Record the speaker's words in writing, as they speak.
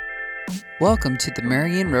Welcome to the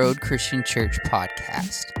Marion Road Christian Church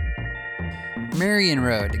podcast. Marion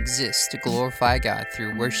Road exists to glorify God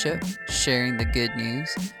through worship, sharing the good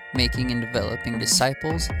news, making and developing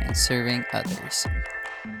disciples, and serving others.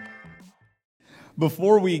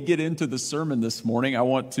 Before we get into the sermon this morning, I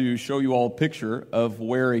want to show you all a picture of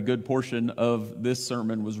where a good portion of this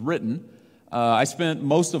sermon was written. I spent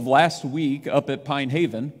most of last week up at Pine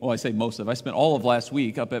Haven. Well, I say most of. I spent all of last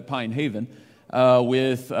week up at Pine Haven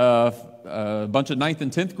with a bunch of 9th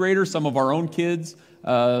and 10th graders, some of our own kids,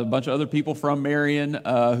 a bunch of other people from Marion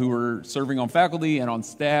who were serving on faculty and on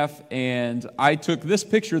staff. And I took this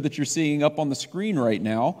picture that you're seeing up on the screen right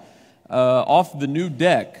now off the new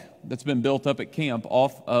deck that's been built up at camp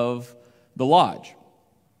off of the lodge.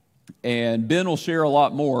 And Ben will share a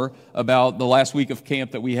lot more about the last week of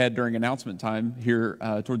camp that we had during announcement time here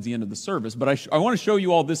towards the end of the service. But I want to show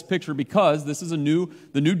you all this picture because this is the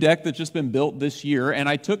new deck that's just been built this year. And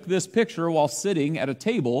I took this picture while sitting at a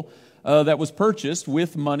table that was purchased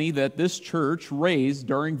with money that this church raised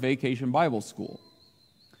during Vacation Bible School.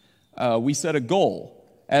 We set a goal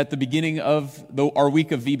at the beginning of our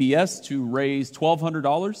week of VBS to raise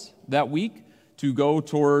 $1,200 that week to go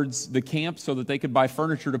towards the camp so that they could buy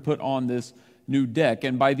furniture to put on this new deck.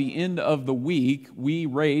 And by the end of the week, we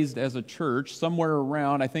raised as a church somewhere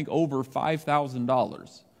around, I think, over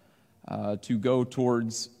 $5,000 to go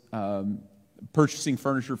towards purchasing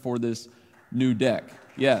furniture for this new deck.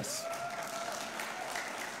 Yes.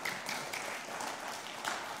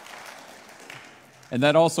 And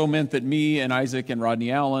that also meant that me and Isaac and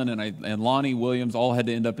Rodney Allen and Lonnie Williams all had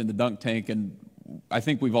to end up in the dunk tank, and I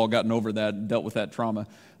think we've all gotten over that and dealt with that trauma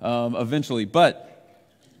eventually. But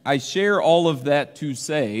I share all of that to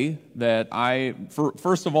say that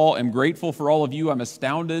first of all, am grateful for all of you. I'm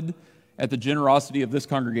astounded at the generosity of this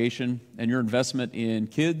congregation and your investment in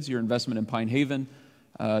kids, your investment in Pine Haven,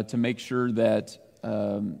 to make sure that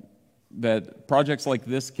that projects like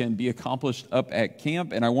this can be accomplished up at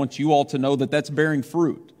camp. And I want you all to know that that's bearing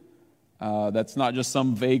fruit. That's not just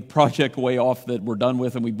some vague project way off that we're done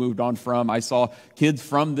with and we've moved on from. I saw kids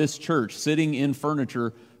from this church sitting in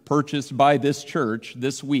furniture purchased by this church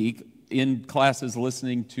this week in classes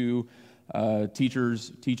listening to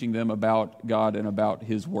teachers teaching them about God and about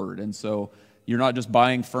His Word. And so you're not just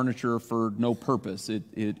buying furniture for no purpose.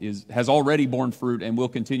 It has already borne fruit and will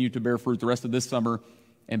continue to bear fruit the rest of this summer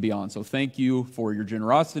and beyond. So thank you for your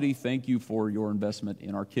generosity. Thank you for your investment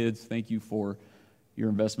in our kids. Thank you for your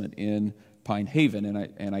investment in Pine Haven.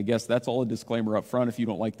 And I guess that's all a disclaimer up front. If you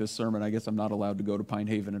don't like this sermon, I guess I'm not allowed to go to Pine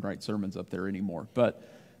Haven and write sermons up there anymore. But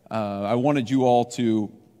I wanted you all to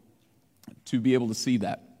be able to see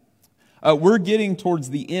that. We're getting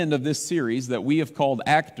towards the end of this series that we have called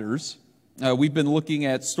Actors. We've been looking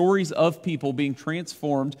at stories of people being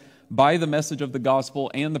transformed by the message of the gospel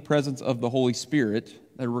and the presence of the Holy Spirit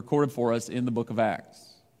that are recorded for us in the book of Acts.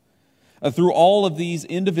 Through all of these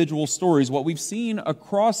individual stories, what we've seen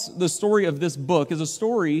across the story of this book is a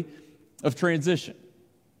story of transition.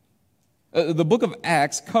 The book of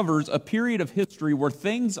Acts covers a period of history where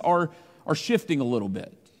things are shifting a little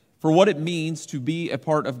bit for what it means to be a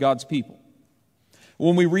part of God's people.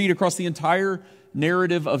 When we read across the entire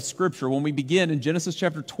narrative of Scripture, when we begin in Genesis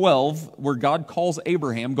chapter 12, where God calls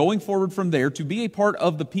Abraham, going forward from there, to be a part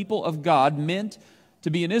of the people of God meant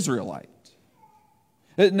to be an Israelite.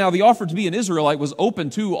 Now, the offer to be an Israelite was open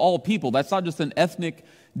to all people. That's not just an ethnic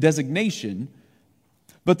designation,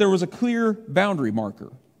 but there was a clear boundary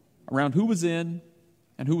marker around who was in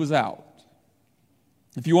and who was out.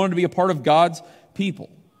 If you wanted to be a part of God's people,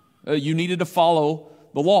 you needed to follow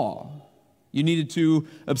the law. You needed to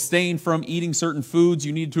abstain from eating certain foods.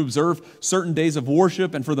 You needed to observe certain days of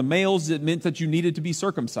worship. And for the males, it meant that you needed to be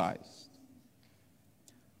circumcised.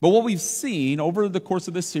 But what we've seen over the course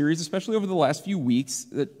of this series, especially over the last few weeks,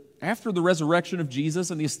 that after the resurrection of Jesus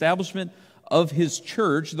and the establishment of His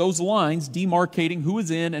church, those lines demarcating who is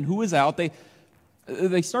in and who is out,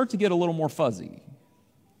 they start to get a little more fuzzy.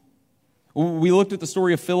 We looked at the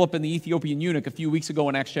story of Philip and the Ethiopian eunuch a few weeks ago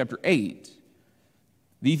in Acts chapter 8.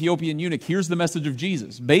 The Ethiopian eunuch hears the message of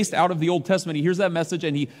Jesus. Based out of the Old Testament, he hears that message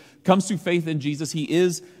and he comes to faith in Jesus. He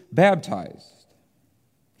is baptized.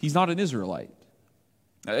 He's not an Israelite.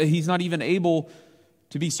 He's not even able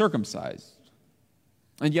to be circumcised.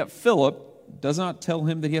 And yet Philip does not tell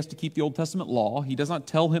him that he has to keep the Old Testament law. He does not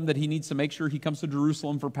tell him that he needs to make sure he comes to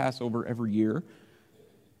Jerusalem for Passover every year.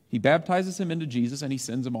 He baptizes him into Jesus and he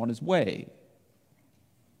sends him on his way.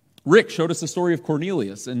 Rick showed us the story of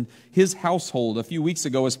Cornelius and his household a few weeks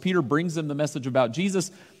ago as Peter brings them the message about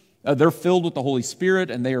Jesus. They're filled with the Holy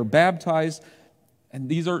Spirit and they are baptized. And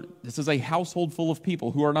this is a household full of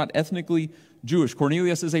people who are not ethnically Jewish.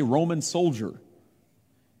 Cornelius is a Roman soldier.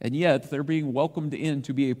 And yet, they're being welcomed in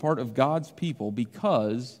to be a part of God's people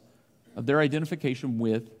because of their identification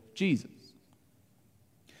with Jesus.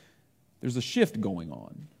 There's a shift going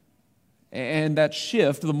on. And that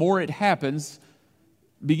shift, the more it happens,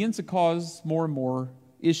 begins to cause more and more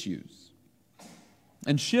issues.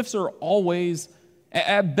 And shifts are always,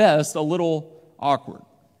 at best, a little awkward.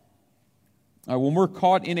 When we're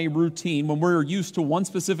caught in a routine, when we're used to one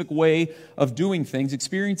specific way of doing things,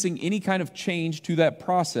 experiencing any kind of change to that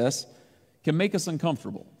process can make us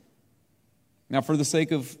uncomfortable. Now, for the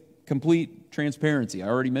sake of complete transparency, I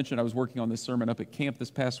already mentioned I was working on this sermon up at camp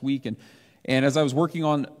this past week, and as I was working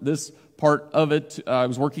on this part of it, I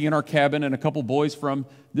was working in our cabin, and a couple boys from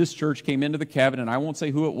this church came into the cabin, and I won't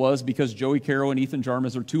say who it was because Joey Carroll and Ethan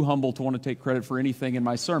Jarmus are too humble to want to take credit for anything in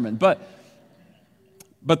my sermon.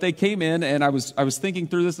 But they came in, and I was thinking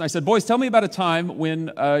through this, and I said, boys, tell me about a time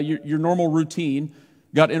when your normal routine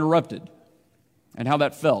got interrupted and how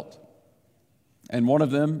that felt. And one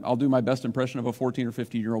of them, I'll do my best impression of a 14 or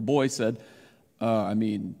 15-year-old boy, said,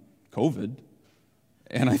 COVID.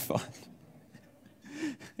 And I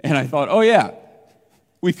thought, oh yeah,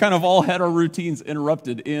 we've kind of all had our routines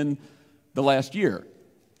interrupted in the last year.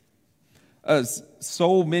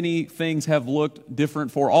 So many things have looked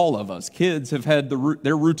different for all of us. Kids have had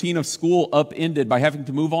their routine of school upended by having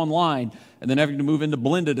to move online and then having to move into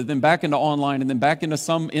blended and then back into online and then back into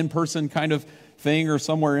some in-person kind of thing or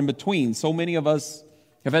somewhere in between. So many of us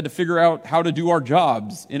have had to figure out how to do our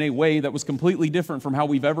jobs in a way that was completely different from how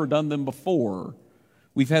we've ever done them before.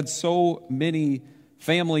 We've had so many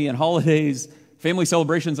family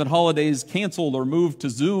celebrations and holidays canceled or moved to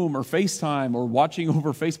Zoom or FaceTime or watching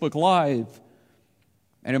over Facebook Live.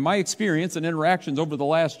 And in my experience and interactions over the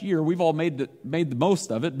last year, we've all made the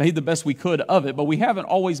most of it, made the best we could of it, but we haven't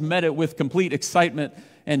always met it with complete excitement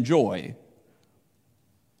and joy.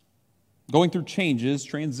 Going through changes,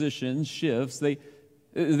 transitions, shifts,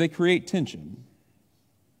 they create tension.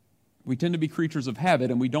 We tend to be creatures of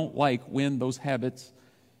habit, and we don't like when those habits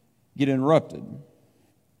get interrupted.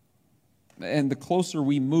 And the closer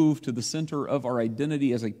we move to the center of our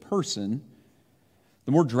identity as a person,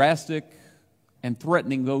 the more drastic and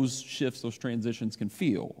threatening those shifts, those transitions can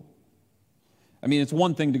feel. I mean, it's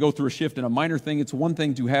one thing to go through a shift in a minor thing. It's one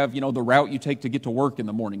thing to have, the route you take to get to work in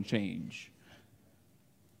the morning change.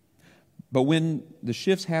 But when the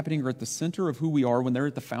shifts happening are at the center of who we are, when they're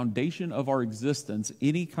at the foundation of our existence,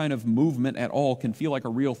 any kind of movement at all can feel like a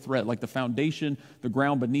real threat, like the foundation, the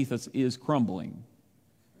ground beneath us is crumbling.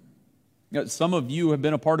 Some of you have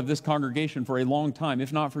been a part of this congregation for a long time,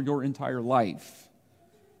 if not for your entire life.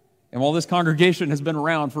 And while this congregation has been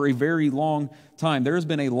around for a very long time, there has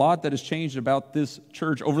been a lot that has changed about this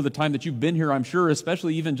church over the time that you've been here, I'm sure,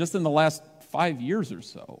 especially even just in the last 5 years or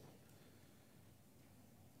so.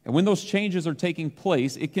 And when those changes are taking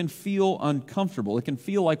place, it can feel uncomfortable. It can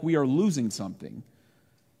feel like we are losing something.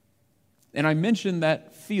 And I mention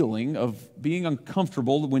that feeling of being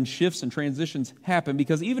uncomfortable when shifts and transitions happen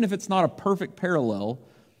because even if it's not a perfect parallel,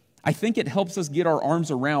 I think it helps us get our arms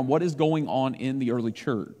around what is going on in the early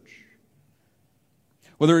church.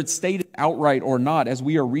 Whether it's stated outright or not, as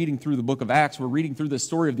we are reading through the book of Acts, we're reading through the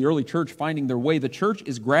story of the early church finding their way. The church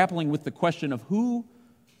is grappling with the question of who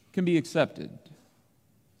can be accepted.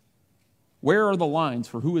 Where are the lines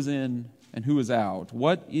for who is in and who is out?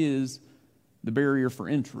 What is the barrier for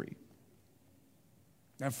entry?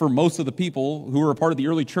 For most of the people who were a part of the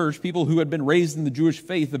early church, people who had been raised in the Jewish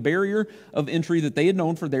faith, the barrier of entry that they had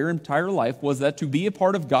known for their entire life was that to be a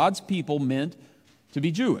part of God's people meant to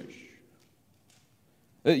be Jewish.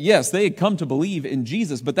 Yes, they had come to believe in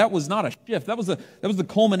Jesus, but that was not a shift. That was the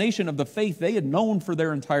culmination of the faith they had known for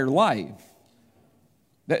their entire life.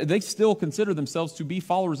 They still consider themselves to be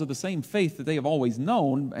followers of the same faith that they have always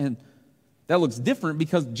known, and that looks different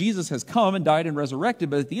because Jesus has come and died and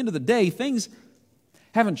resurrected, but at the end of the day, things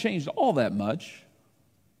haven't changed all that much,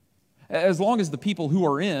 as long as the people who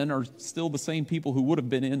are in are still the same people who would have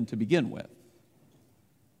been in to begin with.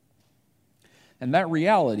 And that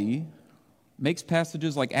reality makes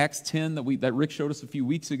passages like Acts 10 that Rick showed us a few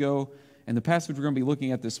weeks ago, and the passage we're going to be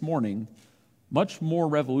looking at this morning, much more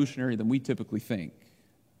revolutionary than we typically think.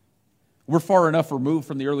 We're far enough removed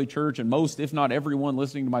from the early church, and most, if not everyone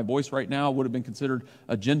listening to my voice right now, would have been considered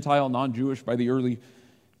a Gentile, non-Jewish by the early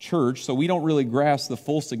church, so we don't really grasp the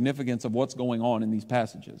full significance of what's going on in these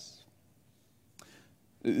passages.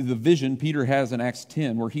 The vision Peter has in Acts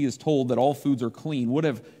 10, where he is told that all foods are clean, would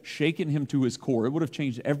have shaken him to his core. It would have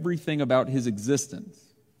changed everything about his existence.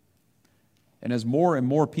 And as more and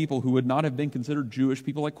more people who would not have been considered Jewish,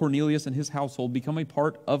 people like Cornelius and his household, become a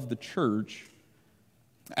part of the church,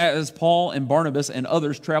 As Paul and Barnabas and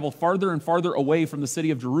others travel farther and farther away from the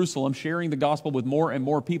city of Jerusalem, sharing the gospel with more and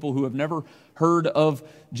more people who have never heard of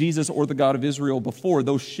Jesus or the God of Israel before,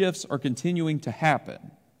 those shifts are continuing to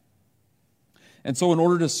happen. And so in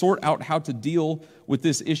order to sort out how to deal with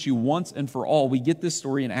this issue once and for all, we get this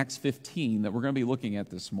story in Acts 15 that we're going to be looking at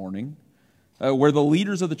this morning, where the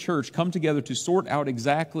leaders of the church come together to sort out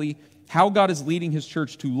exactly how God is leading his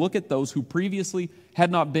church to look at those who previously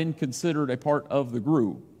had not been considered a part of the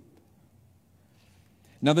group.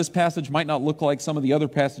 Now, this passage might not look like some of the other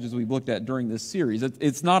passages we've looked at during this series.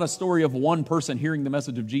 It's not a story of one person hearing the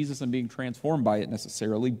message of Jesus and being transformed by it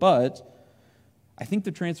necessarily, but I think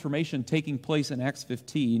the transformation taking place in Acts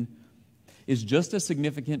 15 is just as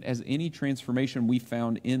significant as any transformation we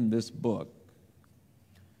found in this book,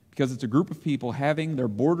 because it's a group of people having their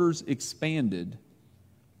borders expanded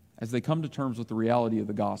as they come to terms with the reality of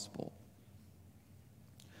the gospel.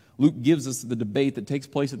 Luke gives us the debate that takes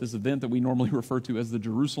place at this event that we normally refer to as the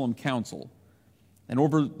Jerusalem Council. And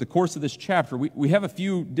over the course of this chapter, we have a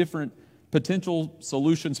few different potential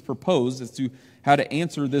solutions proposed as to how to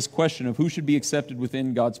answer this question of who should be accepted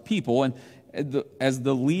within God's people, and as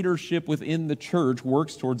the leadership within the church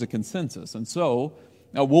works towards a consensus. And so,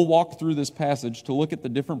 we'll walk through this passage to look at the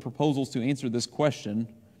different proposals to answer this question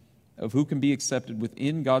of who can be accepted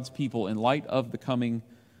within God's people in light of the coming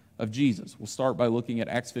of Jesus. We'll start by looking at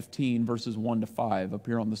Acts 15, verses 1 to 5 up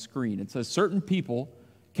here on the screen. It says, certain people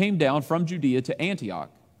came down from Judea to Antioch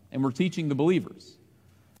and were teaching the believers.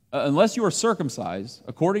 Unless you are circumcised,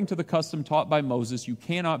 according to the custom taught by Moses, you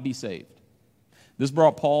cannot be saved. This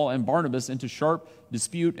brought Paul and Barnabas into sharp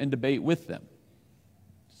dispute and debate with them.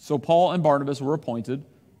 So Paul and Barnabas were appointed,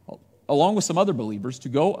 along with some other believers, to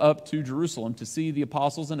go up to Jerusalem to see the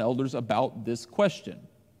apostles and elders about this question.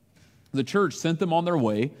 The church sent them on their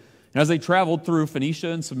way, and as they traveled through Phoenicia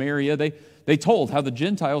and Samaria, they told how the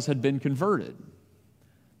Gentiles had been converted.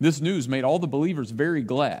 This news made all the believers very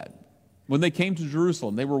glad. When they came to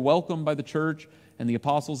Jerusalem, they were welcomed by the church and the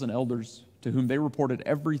apostles and elders, to whom they reported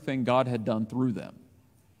everything God had done through them.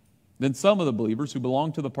 Then some of the believers who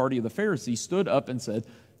belonged to the party of the Pharisees stood up and said,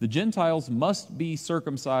 the Gentiles must be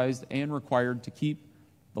circumcised and required to keep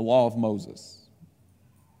the law of Moses.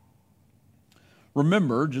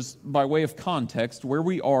 Remember, just by way of context, where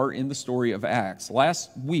we are in the story of Acts. Last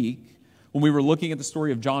week, when we were looking at the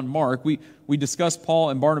story of John Mark, we discussed Paul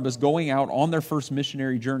and Barnabas going out on their first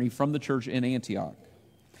missionary journey from the church in Antioch.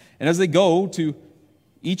 And as they go to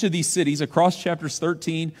each of these cities across chapters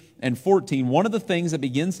 13 and 14, one of the things that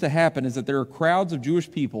begins to happen is that there are crowds of Jewish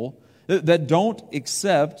people that don't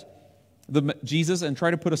accept Jesus and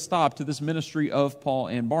try to put a stop to this ministry of Paul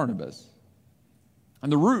and Barnabas.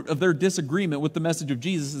 And the root of their disagreement with the message of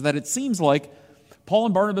Jesus is that it seems like Paul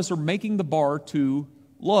and Barnabas are making the bar too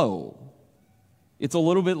low. It's a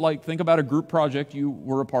little bit like, think about a group project you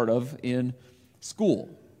were a part of in school.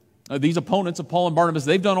 These opponents of Paul and Barnabas,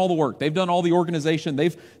 they've done all the work. They've done all the organization.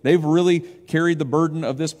 They've really carried the burden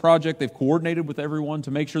of this project. They've coordinated with everyone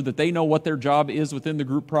to make sure that they know what their job is within the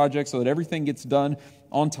group project so that everything gets done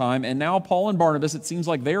on time. And now Paul and Barnabas, it seems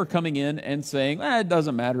like they are coming in and saying, it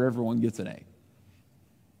doesn't matter, everyone gets an A.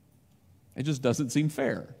 It just doesn't seem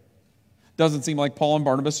fair. Doesn't seem like Paul and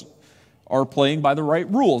Barnabas are playing by the right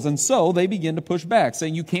rules. And so they begin to push back,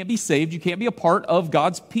 saying you can't be saved, you can't be a part of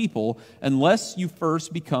God's people unless you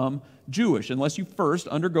first become Jewish, unless you first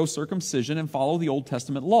undergo circumcision and follow the Old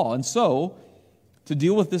Testament law. And so, to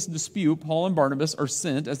deal with this dispute, Paul and Barnabas are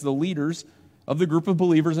sent as the leaders of the group of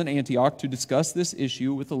believers in Antioch to discuss this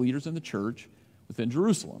issue with the leaders in the church within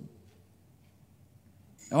Jerusalem.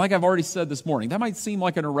 And like I've already said this morning, that might seem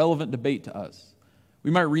like an irrelevant debate to us. We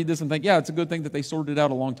might read this and think, yeah, it's a good thing that they sorted it out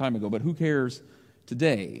a long time ago, but who cares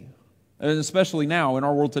today? And especially now in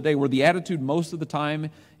our world today, where the attitude most of the time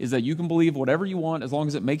is that you can believe whatever you want as long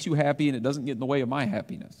as it makes you happy and it doesn't get in the way of my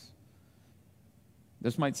happiness.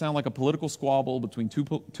 This might sound like a political squabble between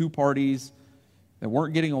two parties that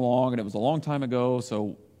weren't getting along, and it was a long time ago,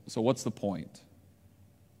 so what's the point?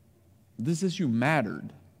 This issue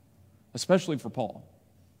mattered, especially for Paul.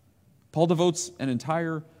 Paul devotes an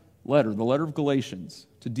entire letter, the letter of Galatians,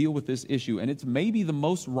 to deal with this issue, and it's maybe the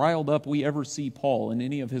most riled up we ever see Paul in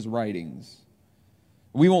any of his writings.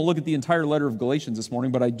 We won't look at the entire letter of Galatians this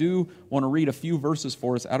morning, but I do want to read a few verses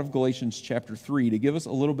for us out of Galatians chapter 3 to give us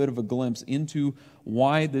a little bit of a glimpse into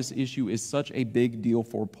why this issue is such a big deal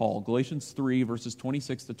for Paul. Galatians 3, verses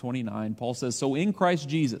 26 to 29, Paul says, "So in Christ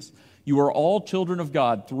Jesus, you are all children of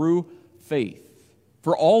God through faith.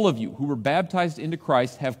 For all of you who were baptized into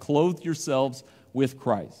Christ have clothed yourselves with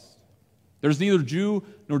Christ. There's neither Jew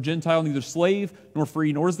nor Gentile, neither slave nor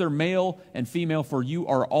free, nor is there male and female, for you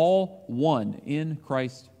are all one in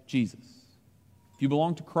Christ Jesus. If you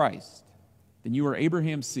belong to Christ, then you are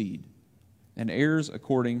Abraham's seed and heirs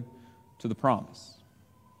according to the promise.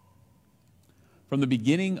 From the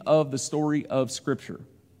beginning of the story of Scripture,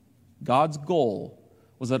 God's goal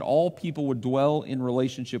was that all people would dwell in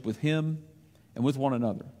relationship with Him and with one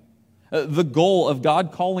another. The goal of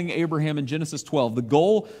God calling Abraham in Genesis 12, the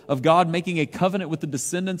goal of God making a covenant with the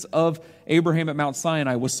descendants of Abraham at Mount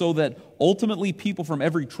Sinai was so that ultimately people from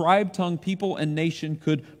every tribe, tongue, people, and nation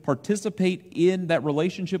could participate in that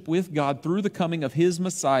relationship with God through the coming of His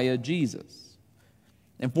Messiah, Jesus.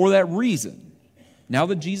 And for that reason, now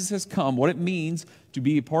that Jesus has come, what it means to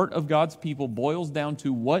be a part of God's people boils down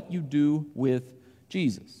to what you do with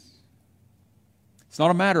Jesus. It's not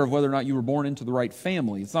a matter of whether or not you were born into the right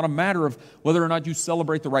family. It's not a matter of whether or not you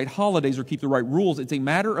celebrate the right holidays or keep the right rules. It's a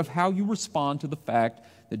matter of how you respond to the fact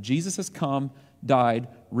that Jesus has come, died,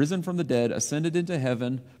 risen from the dead, ascended into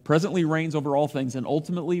heaven, presently reigns over all things, and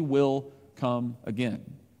ultimately will come again.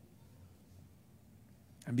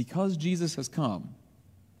 And because Jesus has come,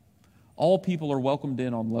 all people are welcomed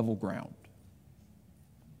in on level ground.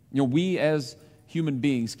 You know, we as human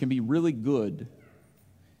beings can be really good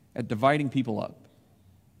at dividing people up.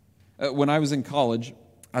 When I was in college,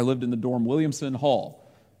 I lived in the dorm Williamson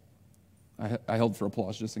Hall. I held for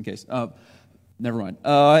applause just in case. Never mind.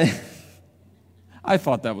 I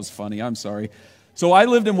thought that was funny. I'm sorry. So I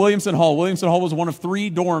lived in Williamson Hall. Williamson Hall was one of 3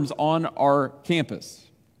 dorms on our campus.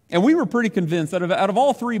 And we were pretty convinced that out of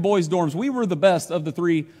all 3 boys' dorms, we were the best of the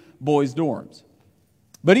 3 boys' dorms.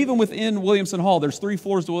 But even within Williamson Hall, there's 3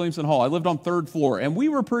 floors to Williamson Hall. I lived on 3rd floor. And we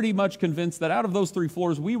were pretty much convinced that out of those 3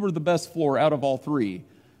 floors, we were the best floor out of all 3.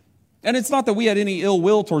 And it's not that we had any ill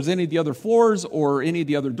will towards any of the other floors or any of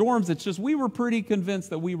the other dorms. It's just we were pretty convinced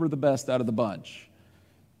that we were the best out of the bunch.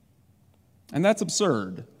 And that's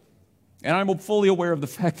absurd. And I'm fully aware of the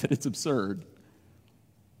fact that it's absurd.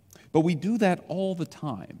 But we do that all the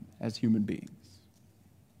time as human beings.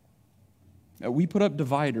 We put up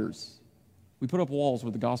dividers. We put up walls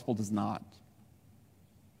where the gospel does not.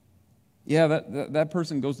 Yeah, that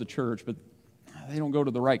person goes to church, but they don't go to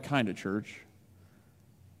the right kind of church.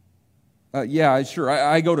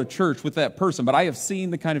 I go to church with that person, but I have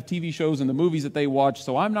seen the kind of TV shows and the movies that they watch,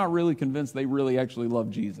 so I'm not really convinced they really actually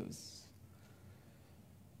love Jesus.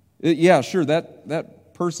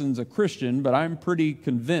 That person's a Christian, but I'm pretty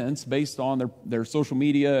convinced, based on their social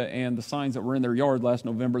media and the signs that were in their yard last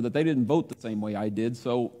November, that they didn't vote the same way I did,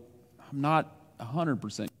 so I'm not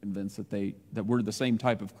 100% convinced that we're the same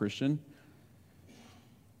type of Christian.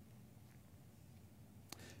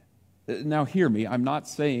 Now hear me, I'm not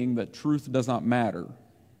saying that truth does not matter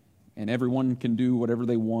and everyone can do whatever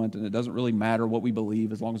they want and it doesn't really matter what we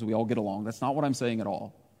believe as long as we all get along. That's not what I'm saying at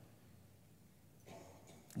all.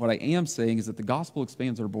 What I am saying is that the gospel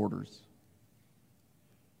expands our borders.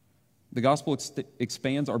 The gospel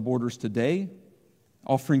expands our borders today,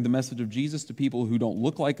 offering the message of Jesus to people who don't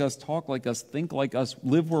look like us, talk like us, think like us,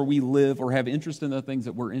 live where we live, or have interest in the things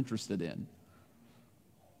that we're interested in.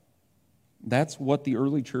 That's what the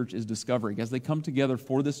early church is discovering as they come together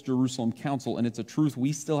for this Jerusalem council, and it's a truth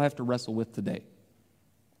we still have to wrestle with today.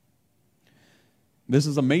 This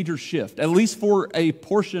is a major shift, at least for a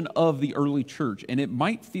portion of the early church, and it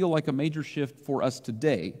might feel like a major shift for us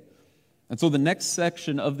today. And so the next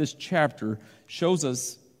section of this chapter shows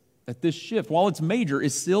us that this shift, while it's major,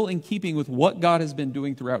 is still in keeping with what God has been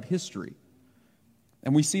doing throughout history.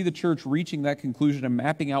 And we see the church reaching that conclusion and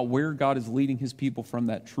mapping out where God is leading His people from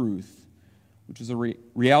that truth, which is a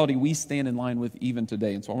reality we stand in line with even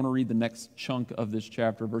today. And so I want to read the next chunk of this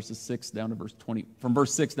chapter, from verse 6 down to verse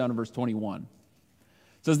 21.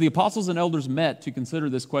 It says, the apostles and elders met to consider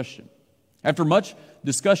this question. After much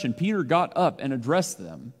discussion, Peter got up and addressed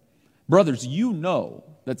them. Brothers, you know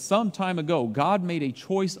that some time ago God made a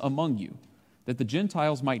choice among you, that the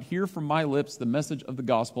Gentiles might hear from my lips the message of the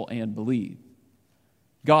gospel and believe.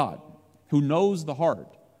 God, who knows the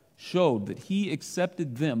heart, showed that He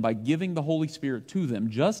accepted them by giving the Holy Spirit to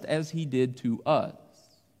them, just as He did to us.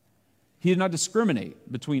 He did not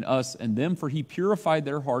discriminate between us and them, for He purified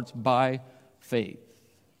their hearts by faith.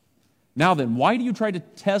 Now then, why do you try to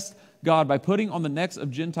test God by putting on the necks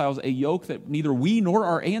of Gentiles a yoke that neither we nor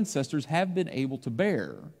our ancestors have been able to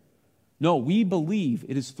bear? No, we believe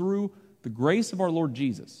it is through the grace of our Lord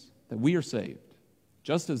Jesus that we are saved,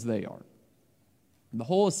 just as they are. And the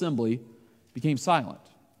whole assembly became silent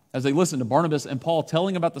as they listened to Barnabas and Paul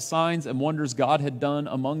telling about the signs and wonders God had done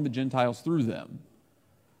among the Gentiles through them.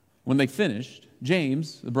 When they finished,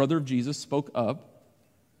 James, the brother of Jesus, spoke up.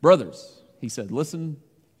 Brothers, he said, listen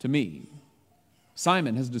to me.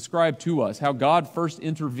 Simon has described to us how God first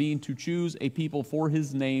intervened to choose a people for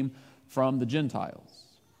his name from the Gentiles.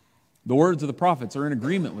 The words of the prophets are in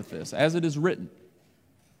agreement with this, as it is written,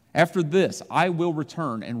 "After this I will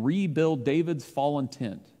return and rebuild David's fallen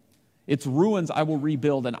tent. Its ruins I will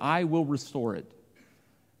rebuild, and I will restore it,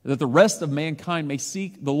 that the rest of mankind may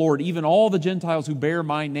seek the Lord, even all the Gentiles who bear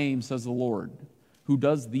my name, says the Lord, who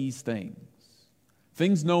does these things."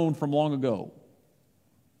 Things known from long ago.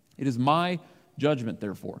 It is my judgment,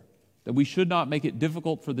 therefore, that we should not make it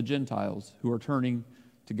difficult for the Gentiles who are turning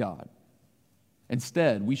to God.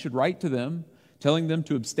 Instead, we should write to them, telling them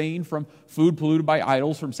to abstain from food polluted by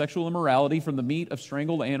idols, from sexual immorality, from the meat of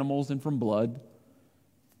strangled animals, and from blood.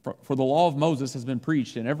 For the law of Moses has been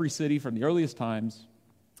preached in every city from the earliest times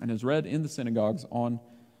and is read in the synagogues on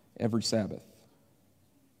every Sabbath.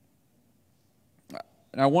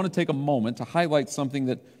 And I want to take a moment to highlight something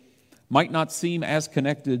that might not seem as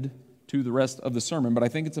connected to the rest of the sermon, but I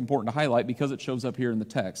think it's important to highlight because it shows up here in the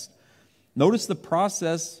text. Notice the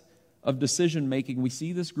process of decision-making we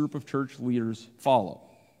see this group of church leaders follow.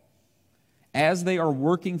 As they are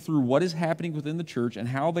working through what is happening within the church and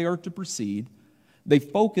how they are to proceed, they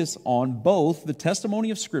focus on both the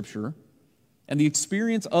testimony of Scripture and the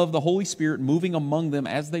experience of the Holy Spirit moving among them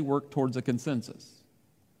as they work towards a consensus.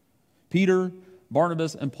 Peter,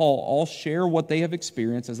 Barnabas, and Paul all share what they have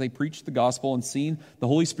experienced as they preach the gospel and seen the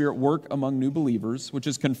Holy Spirit work among new believers, which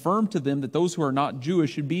has confirmed to them that those who are not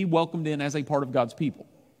Jewish should be welcomed in as a part of God's people.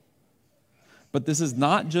 But this is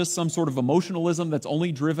not just some sort of emotionalism that's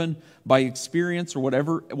only driven by experience or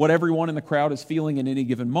what everyone in the crowd is feeling in any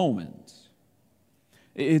given moment.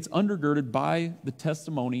 It's undergirded by the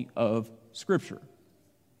testimony of Scripture.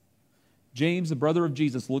 James, the brother of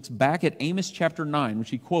Jesus, looks back at Amos chapter 9,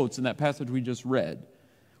 which he quotes in that passage we just read,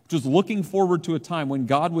 which was looking forward to a time when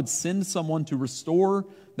God would send someone to restore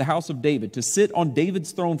the house of David, to sit on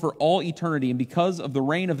David's throne for all eternity. And because of the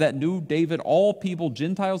reign of that new David, all people,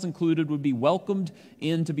 Gentiles included, would be welcomed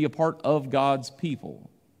in to be a part of God's people.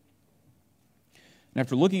 And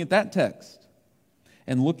after looking at that text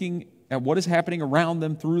and looking at what is happening around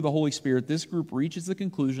them through the Holy Spirit, this group reaches the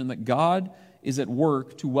conclusion that God is at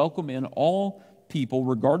work to welcome in all people,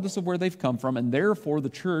 regardless of where they've come from, and therefore the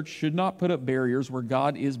church should not put up barriers where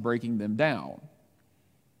God is breaking them down.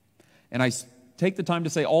 And I take the time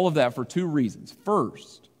to say all of that for two reasons.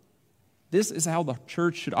 First, this is how the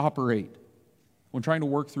church should operate when trying to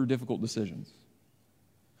work through difficult decisions.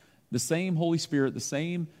 The same Holy Spirit, the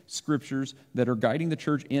same Scriptures that are guiding the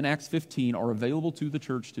church in Acts 15 are available to the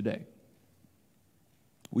church today.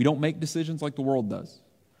 We don't make decisions like the world does.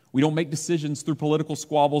 We don't make decisions through political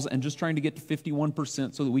squabbles and just trying to get to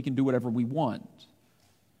 51% so that we can do whatever we want.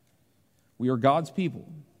 We are God's people,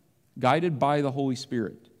 guided by the Holy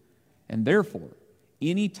Spirit. And therefore,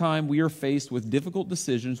 anytime we are faced with difficult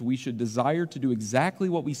decisions, we should desire to do exactly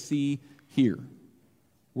what we see here,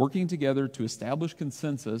 working together to establish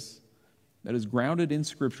consensus that is grounded in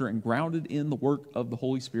Scripture and grounded in the work of the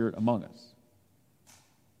Holy Spirit among us.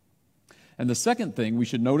 And the second thing we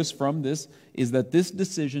should notice from this is that this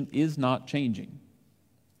decision is not changing.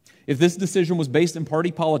 If this decision was based in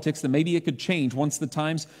party politics, then maybe it could change once the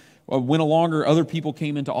times went along or other people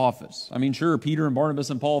came into office. I mean, sure, Peter and Barnabas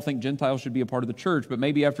and Paul think Gentiles should be a part of the church, but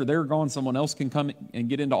maybe after they're gone, someone else can come and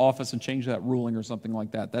get into office and change that ruling or something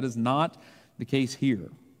like that. That is not the case here,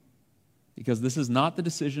 because this is not the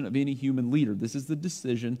decision of any human leader. This is the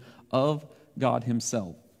decision of God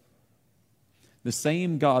Himself. The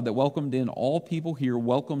same God that welcomed in all people here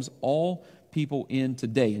welcomes all people in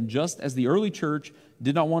today. And just as the early church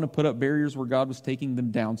did not want to put up barriers where God was taking them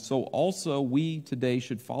down, so also we today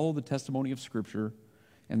should follow the testimony of Scripture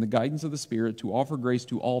and the guidance of the Spirit to offer grace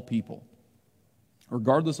to all people,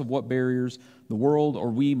 regardless of what barriers the world or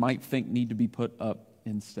we might think need to be put up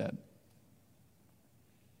instead.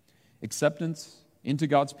 Acceptance into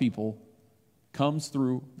God's people comes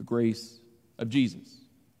through the grace of Jesus.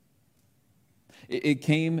 It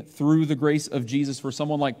came through the grace of Jesus for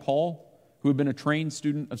someone like Paul, who had been a trained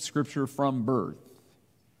student of Scripture from birth.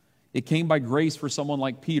 It came by grace for someone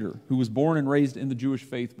like Peter, who was born and raised in the Jewish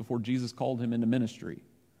faith before Jesus called him into ministry.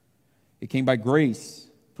 It came by grace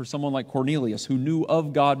for someone like Cornelius, who knew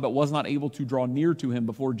of God but was not able to draw near to Him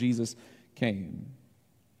before Jesus came.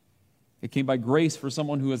 It came by grace for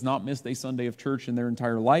someone who has not missed a Sunday of church in their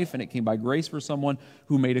entire life, and it came by grace for someone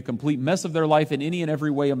who made a complete mess of their life in any and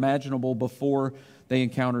every way imaginable before they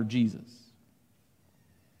encountered Jesus.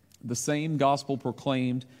 The same gospel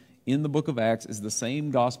proclaimed in the book of Acts is the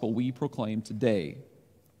same gospel we proclaim today.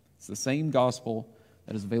 It's the same gospel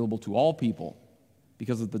that is available to all people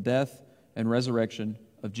because of the death and resurrection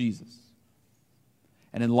of Jesus.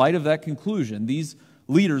 And in light of that conclusion, these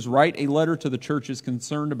leaders write a letter to the churches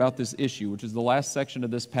concerned about this issue, which is the last section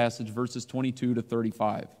of this passage, verses 22 to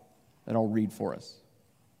 35, that I'll read for us.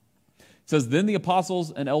 It says, "Then the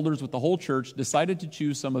apostles and elders with the whole church decided to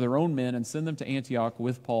choose some of their own men and send them to Antioch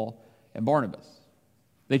with Paul and Barnabas.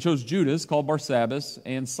 They chose Judas, called Barsabbas,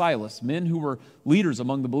 and Silas, men who were leaders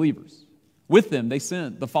among the believers. With them they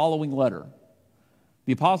sent the following letter: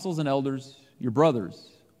 The apostles and elders, your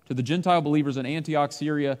brothers, to the Gentile believers in Antioch,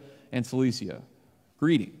 Syria, and Cilicia,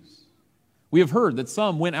 greetings. We have heard that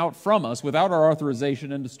some went out from us without our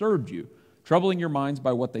authorization and disturbed you, troubling your minds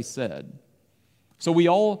by what they said. So we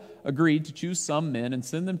all agreed to choose some men and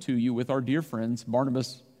send them to you with our dear friends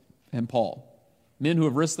Barnabas and Paul, men who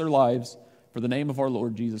have risked their lives for the name of our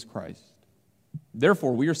Lord Jesus Christ.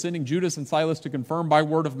 Therefore, we are sending Judas and Silas to confirm by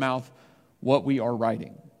word of mouth what we are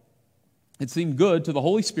writing. It seemed good to the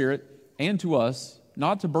Holy Spirit and to us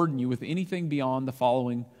not to burden you with anything beyond the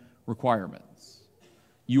following requirements.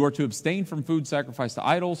 You are to abstain from food sacrificed to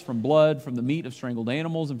idols, from blood, from the meat of strangled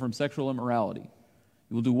animals, and from sexual immorality.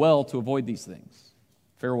 You will do well to avoid these things.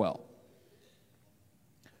 Farewell."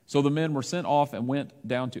 So the men were sent off and went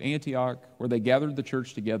down to Antioch, where they gathered the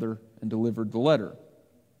church together and delivered the letter.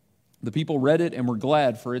 The people read it and were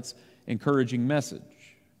glad for its encouraging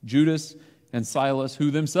message. Judas and Silas,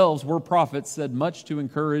 who themselves were prophets, said much to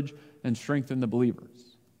encourage and strengthen the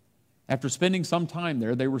believers. After spending some time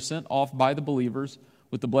there, they were sent off by the believers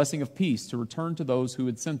with the blessing of peace to return to those who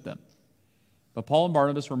had sent them. But Paul and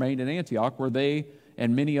Barnabas remained in Antioch, where they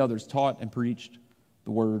and many others taught and preached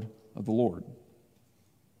the word of the Lord.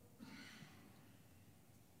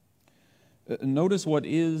 Notice what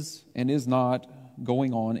is and is not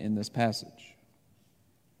going on in this passage.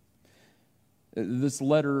 This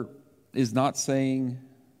letter is not saying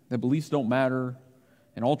that beliefs don't matter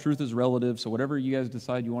and all truth is relative, so whatever you guys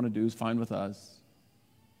decide you want to do is fine with us.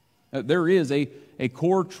 There is a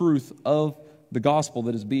core truth of the gospel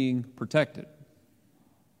that is being protected.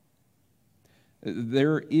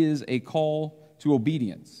 There is a call to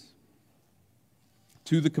obedience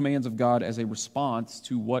to the commands of God as a response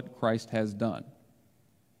to what Christ has done.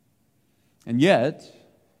 And yet,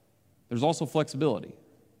 there's also flexibility.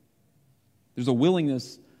 There's a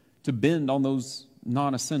willingness to bend on those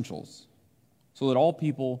non-essentials so that all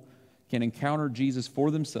people can encounter Jesus for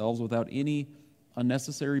themselves without any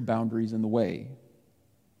unnecessary boundaries in the way.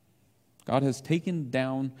 God has taken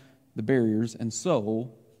down the barriers, and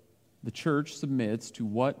so the church submits to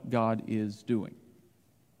what God is doing.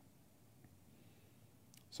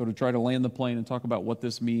 So to try to land the plane and talk about what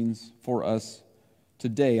this means for us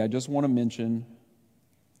today, I just want to mention,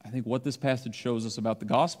 I think, what this passage shows us about the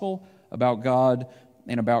gospel, about God,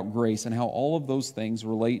 and about grace, and how all of those things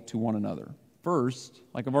relate to one another. First,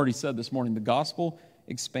 like I've already said this morning, the gospel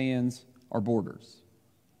expands our borders.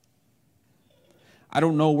 I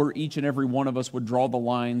don't know where each and every one of us would draw the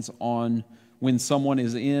lines on when someone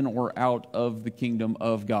is in or out of the kingdom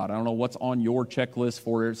of God. I don't know what's on your checklist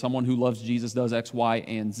for it. Someone who loves Jesus does X, Y,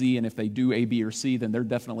 and Z, and if they do A, B, or C, then they're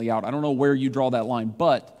definitely out. I don't know where you draw that line,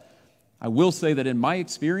 but I will say that in my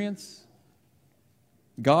experience,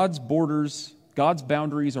 God's borders, God's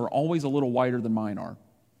boundaries are always a little wider than mine are.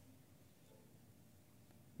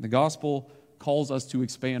 The gospel calls us to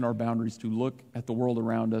expand our boundaries, to look at the world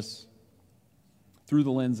around us through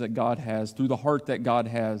the lens that God has, through the heart that God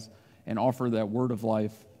has, and offer that word of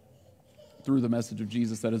life through the message of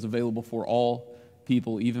Jesus that is available for all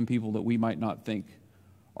people, even people that we might not think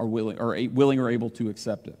are willing or able to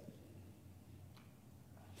accept it.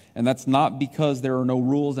 And that's not because there are no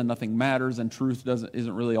rules and nothing matters and truth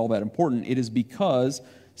isn't really all that important. It is because,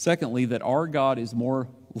 secondly, that our God is more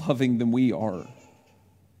loving than we are.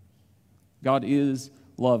 God is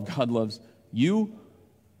love. God loves you.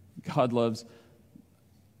 God loves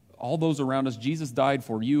all those around us. Jesus died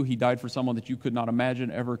for you. He died for someone that you could not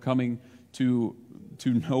imagine ever coming to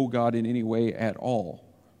know God in any way at all.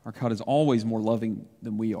 Our God is always more loving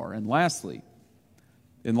than we are. And lastly,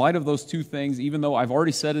 in light of those two things, even though I've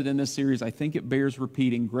already said it in this series, I think it bears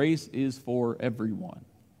repeating. Grace is for everyone.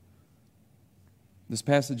 This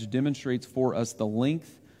passage demonstrates for us the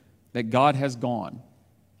length that God has gone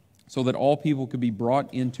so that all people could be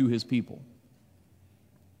brought into His people.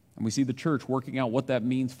 And we see the church working out what that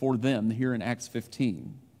means for them here in Acts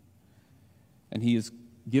 15. And He has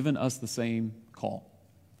given us the same call.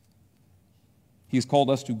 He has called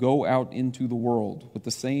us to go out into the world with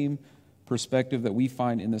the same perspective that we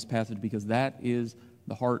find in this passage, because that is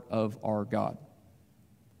the heart of our God.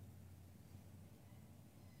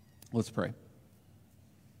 Let's pray.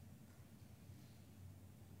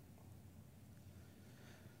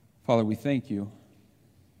 Father, we thank you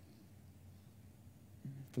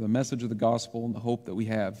for the message of the gospel and the hope that we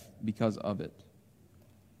have because of it.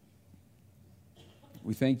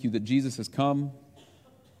 We thank you that Jesus has come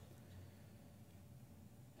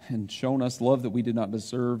and shown us love that we did not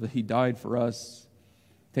deserve, that he died for us,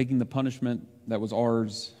 taking the punishment that was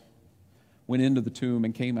ours, went into the tomb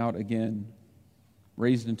and came out again,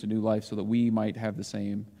 raised into new life so that we might have the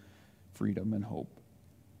same freedom and hope.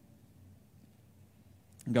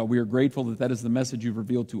 God, we are grateful that that is the message you've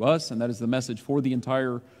revealed to us, and that is the message for the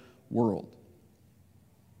entire world.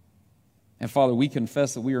 And Father, we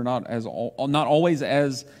confess that we are not always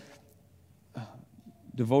as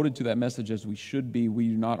devoted to that message as we should be. We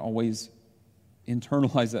do not always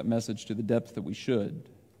internalize that message to the depth that we should.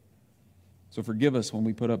 So forgive us when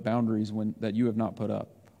we put up boundaries that you have not put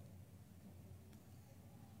up.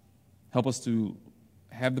 Help us to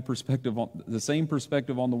have the same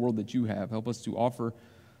perspective on the world that you have. Help us to offer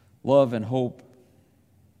love and hope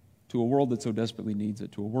to a world that so desperately needs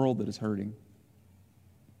it, to a world that is hurting.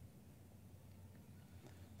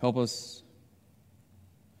 Help us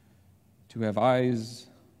to have eyes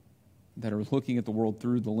that are looking at the world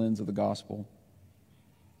through the lens of the gospel.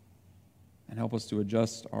 And help us to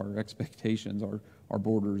adjust our expectations, our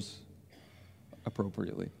borders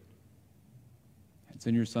appropriately. It's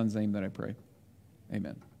in your Son's name that I pray.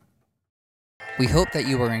 Amen. We hope that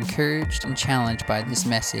you were encouraged and challenged by this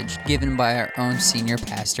message given by our own senior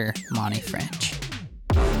pastor, Monty French.